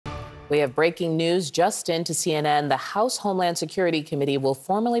We have breaking news just into CNN. The House Homeland Security Committee will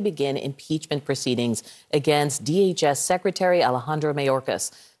formally begin impeachment proceedings against DHS Secretary Alejandro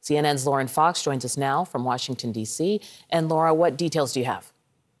Mayorkas. CNN's Lauren Fox joins us now from Washington, D.C. And Laura, what details do you have?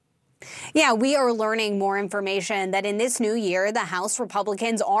 Yeah, we are learning more information that in this new year, the House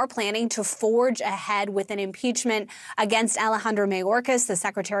Republicans are planning to forge ahead with an impeachment against Alejandro Mayorkas, the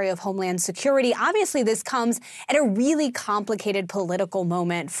Secretary of Homeland Security. Obviously, this comes at a really complicated political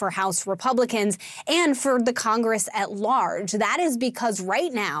moment for House Republicans and for the Congress at large. That is because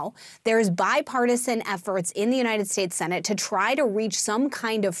right now, there's bipartisan efforts in the United States Senate to try to reach some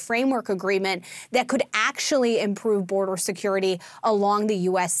kind of framework agreement that could actually improve border security along the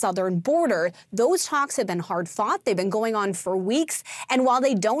U.S. southern border. Those talks have been hard fought. They've been going on for weeks. And while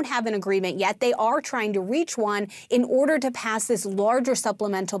they don't have an agreement yet, they are trying to reach one in order to pass this larger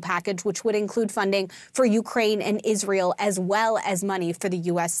supplemental package, which would include funding for Ukraine and Israel, as well as money for the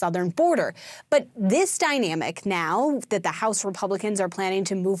U.S. southern border. But this dynamic now that the House Republicans are planning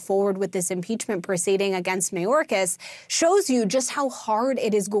to move forward with this impeachment proceeding against Mayorkas shows you just how hard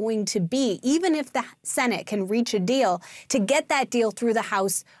it is going to be, even if the Senate can reach a deal, to get that deal through the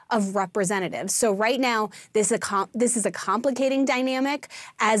House of Representatives. So right now, this is a complicating dynamic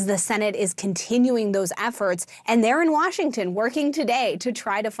as the Senate is continuing those efforts. And they're in Washington working today to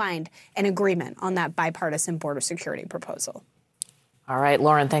try to find an agreement on that bipartisan border security proposal. All right,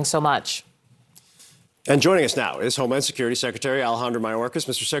 Lauren, thanks so much. And joining us now is Homeland Security Secretary Alejandro Mayorkas.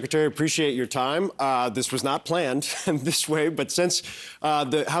 Mr. Secretary, appreciate your time. This was not planned this way, but since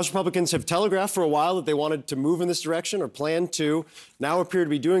the House Republicans have telegraphed for a while that they wanted to move in this direction or plan to, now appear to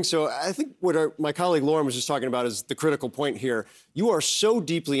be doing so. I think what my colleague Lauren was just talking about is the critical point here. You are so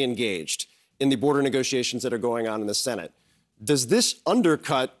deeply engaged in the border negotiations that are going on in the Senate. Does this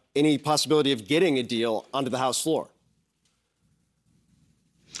undercut any possibility of getting a deal onto the House floor?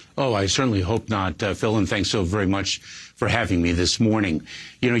 Oh, I certainly hope not, Phil, and thanks so very much for having me this morning.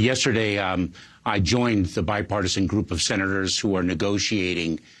 You know, yesterday I joined the bipartisan group of senators who are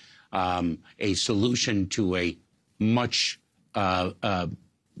negotiating a solution to a much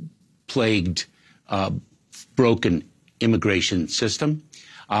plagued, broken immigration system.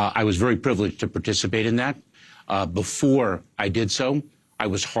 I was very privileged to participate in that. Before I did so, I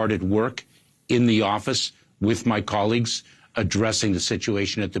was hard at work in the office with my colleagues, addressing the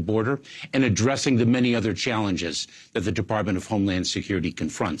situation at the border and addressing the many other challenges that the Department of Homeland Security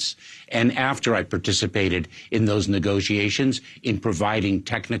confronts. And after I participated in those negotiations in providing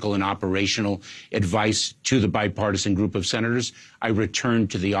technical and operational advice to the bipartisan group of senators, I returned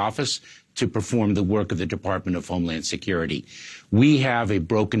to the office to perform the work of the Department of Homeland Security. We have a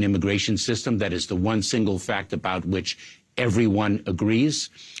broken immigration system. That is the one single fact about which everyone agrees,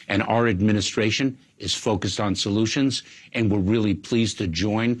 and our administration is focused on solutions, and we're really pleased to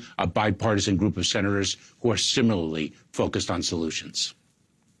join a bipartisan group of senators who are similarly focused on solutions.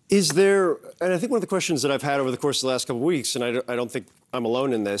 Is there, and I think one of the questions that I've had over the course of the last couple of weeks, and I don't think I'm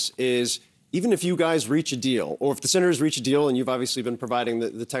alone in this, is even if you guys reach a deal, or if the senators reach a deal, and you've obviously been providing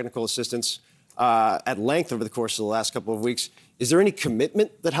the technical assistance at length over the course of the last couple of weeks, is there any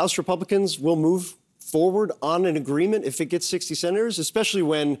commitment that House Republicans will move forward on an agreement if it gets 60 senators, especially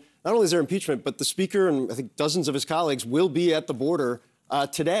when not only is there impeachment, but the Speaker and I think dozens of his colleagues will be at the border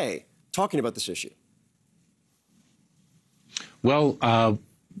today talking about this issue? Well,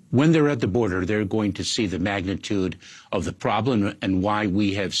 when they're at the border, they're going to see the magnitude of the problem and why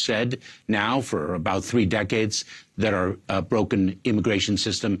we have said now for about 3 decades that our broken immigration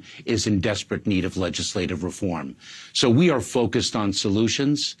system is in desperate need of legislative reform. So we are focused on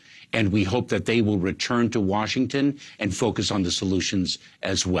solutions, and we hope that they will return to Washington and focus on the solutions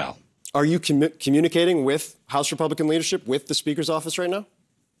as well. Are you communicating with House Republican leadership, with the Speaker's office right now?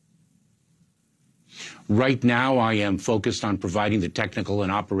 Right now, I am focused on providing the technical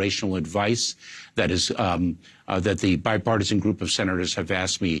and operational advice that is that the bipartisan group of senators have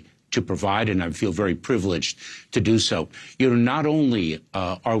asked me to provide, and I feel very privileged to do so. You know, not only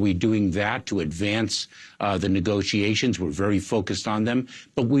are we doing that to advance the negotiations, we're very focused on them,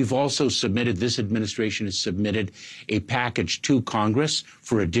 but we've also submitted, this administration has submitted a package to Congress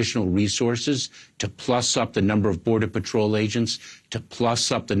for additional resources to plus up the number of Border Patrol agents, to plus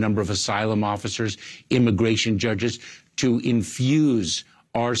up the number of asylum officers, immigration judges, to infuse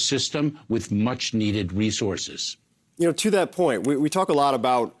our system with much needed resources. You know, to that point, we talk a lot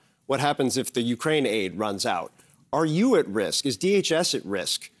about what happens if the Ukraine aid runs out. Are you at risk? Is DHS at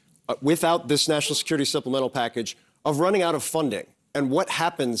risk without this national security supplemental package of running out of funding? And what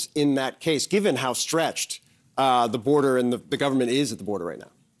happens in that case, given how stretched the border and the government is at the border right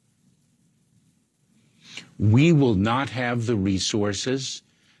now? We will not have the resources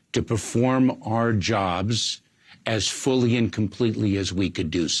to perform our jobs as fully and completely as we could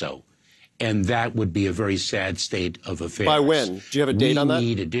do so. And that would be a very sad state of affairs. By when? Do you have a date on that? We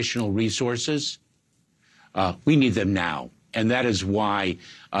need additional resources. We need them now. And that is why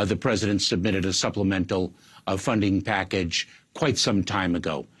the president submitted a supplemental funding package quite some time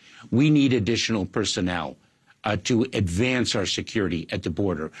ago. We need additional personnel to advance our security at the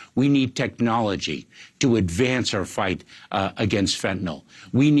border. We need technology to advance our fight against fentanyl.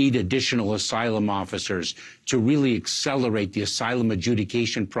 We need additional asylum officers to really accelerate the asylum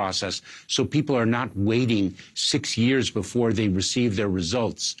adjudication process so people are not waiting 6 years before they receive their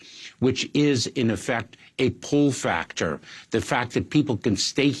results, which is, in effect, a pull factor. The fact that people can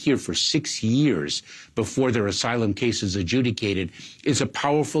stay here for 6 years before their asylum case is adjudicated is a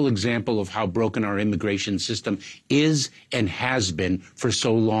powerful example of how broken our immigration system is and has been for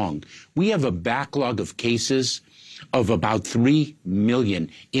so long. We have a backlog of cases of about 3 million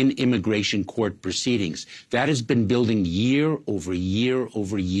in immigration court proceedings. That has been building year over year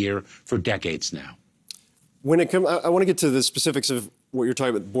over year for decades now. When it comes, I want to get to the specifics of what you're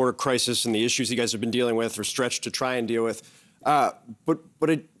talking about, border crisis and the issues you guys have been dealing with or stretched to try and deal with. But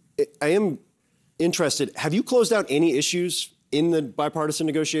I am interested, have you closed out any issues in the bipartisan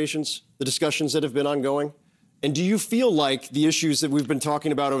negotiations, the discussions that have been ongoing? And do you feel like the issues that we've been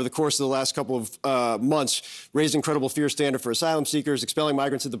talking about over the course of the last couple of months, raising credible fear standard for asylum seekers, expelling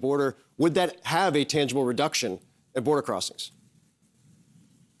migrants at the border, would that have a tangible reduction at border crossings?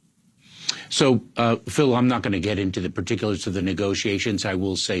 So, Phil, I'm not going to get into the particulars of the negotiations. I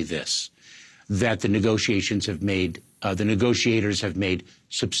will say this, that the negotiations have made, the negotiators have made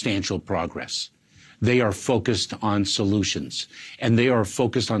substantial progress. They are focused on solutions, and they are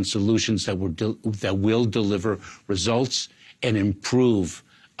focused on solutions that will deliver results and improve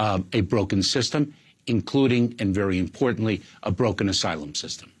a broken system, including, and very importantly, a broken asylum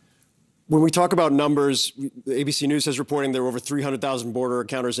system. When we talk about numbers, ABC News is reporting there were over 300,000 border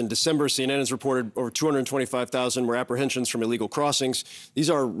encounters in December. CNN has reported over 225,000 were apprehensions from illegal crossings. These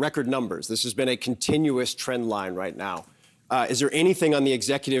are record numbers. This has been a continuous trend line right now. Is there anything on the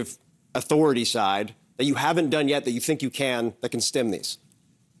executive authority side that you haven't done yet that you think you can, that can stem these?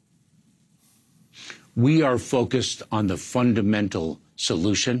 We are focused on the fundamental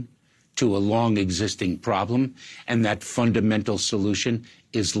solution to a long existing problem, and that fundamental solution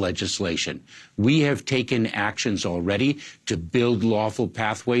is legislation. We have taken actions already to build lawful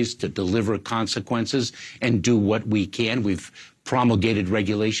pathways, to deliver consequences, and do what we can. We've promulgated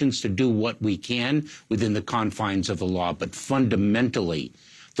regulations to do what we can within the confines of the law. But fundamentally,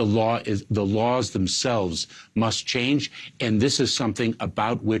 the laws themselves must change, and this is something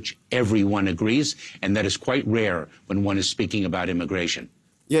about which everyone agrees, and that is quite rare when one is speaking about immigration.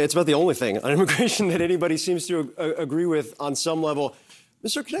 Yeah, it's about the only thing on immigration that anybody seems to agree with on some level.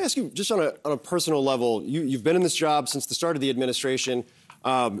 Mr. Can I ask you, just on a personal level, you've been in this job since the start of the administration.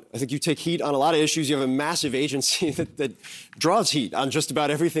 I think you take heat on a lot of issues. You have a massive agency that draws heat on just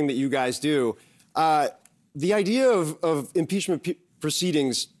about everything that you guys do. The idea of impeachment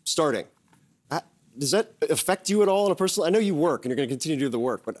proceedings starting, does that affect you at all on a personal? I know you work and you're going to continue to do the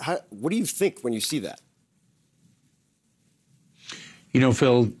work, but what do you think when you see that? You know,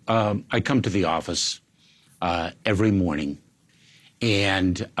 Phil, I come to the office every morning,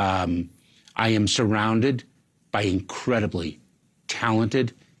 and I am surrounded by incredibly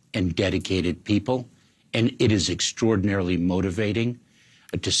talented and dedicated people, and it is extraordinarily motivating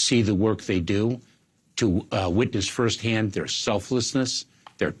to see the work they do, to witness firsthand their selflessness,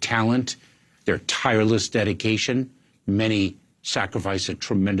 their talent, their tireless dedication. Many sacrifice a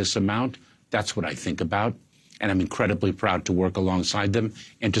tremendous amount. That's what I think about. And I'm incredibly proud to work alongside them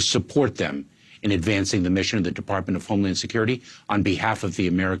and to support them in advancing the mission of the Department of Homeland Security on behalf of the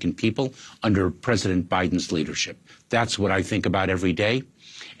American people under President Biden's leadership. That's what I think about every day,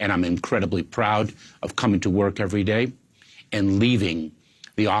 and I'm incredibly proud of coming to work every day and leaving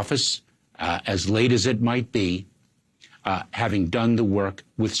the office as late as it might be, having done the work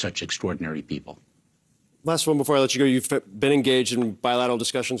with such extraordinary people. Last one before I let you go. You've been engaged in bilateral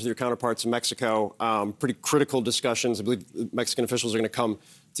discussions with your counterparts in Mexico, pretty critical discussions. I believe Mexican officials are going to come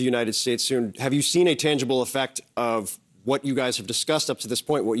to the United States soon. Have you seen a tangible effect of what you guys have discussed up to this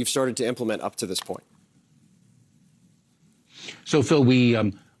point, what you've started to implement up to this point? So, Phil,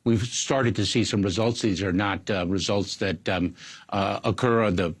 we've started to see some results. These are not results that occur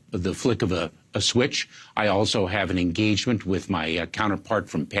on the flick of a switch. I also have an engagement with my counterpart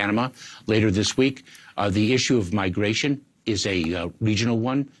from Panama later this week. The issue of migration is a regional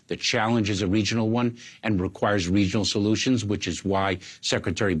one. The challenge is a regional one and requires regional solutions, which is why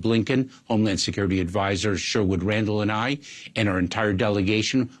Secretary Blinken, Homeland Security Advisor Sherwood Randall, and I, and our entire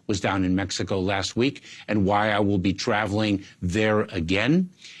delegation was down in Mexico last week, and why I will be traveling there again,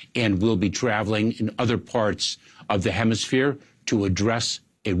 and we'll be traveling in other parts of the hemisphere to address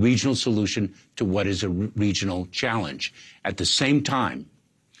a regional solution to what is a regional challenge. At the same time,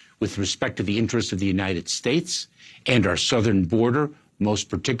 with respect to the interests of the United States and our southern border, most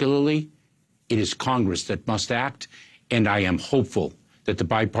particularly, it is Congress that must act, and I am hopeful that the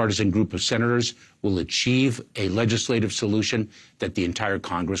bipartisan group of senators will achieve a legislative solution that the entire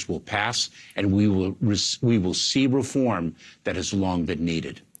Congress will pass, and we will see reform that has long been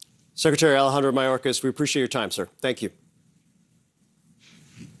needed. Secretary Alejandro Mayorkas, we appreciate your time, sir. Thank you.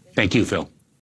 Thank you, Phil.